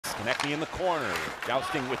Konecny in the corner,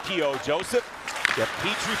 jousting with Theo Joseph. Yet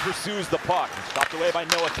Petrie pursues the puck. Stopped away by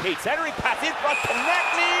Noah Cates. Entering pass in front,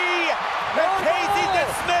 Konecny! And Casey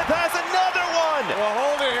DeSmith has another one! Well,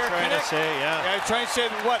 hold it here. Trying to say, yeah. Trying to say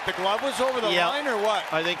what? The glove was over the line or what?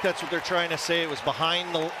 I think that's what they're trying to say. It was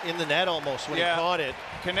behind in the net almost when he caught it.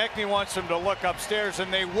 Konecny wants them to look upstairs,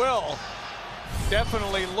 and they will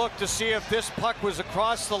definitely look to see if this puck was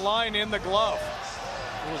across the line in the glove.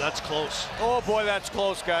 Oh, that's close. Oh boy, that's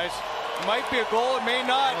close, guys. It might be a goal, it may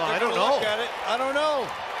not. I don't know. Look at it. I don't know.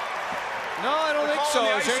 No, I don't think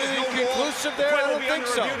so. Is there anything conclusive there? I don't think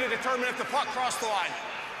so. To determine if the puck crossed the line.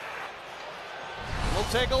 We'll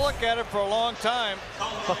take a look at it for a long time.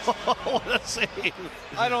 What a save.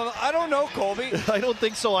 I don't know, Colby. I don't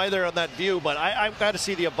think so either on that view, but I've got to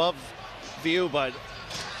see the above view. But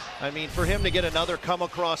I mean, for him to get another come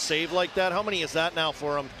across save like that, how many is that now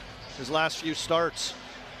for him? His last few starts.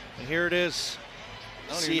 And here it is.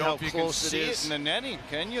 See how close it is. In the netting,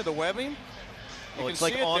 can you? The webbing? Oh, it's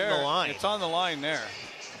like on the line. It's on the line there.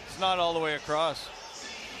 It's not all the way across.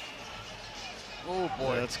 Oh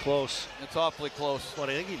boy, that's close. It's awfully close. But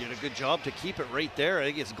I think he did a good job to keep it right there. I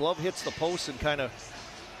think his glove hits the post and kind of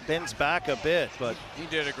bends back a bit, but he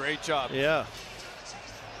did a great job. Yeah.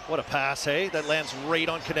 What a pass, hey? That lands right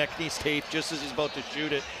on Konecny's tape just as he's about to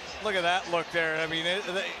shoot it. Look at that look there. I mean,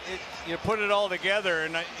 you put it all together,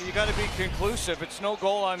 and you got to be conclusive. It's no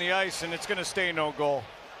goal on the ice, and it's going to stay no goal,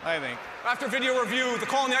 I think. After video review, the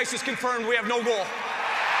call on the ice is confirmed. We have no goal.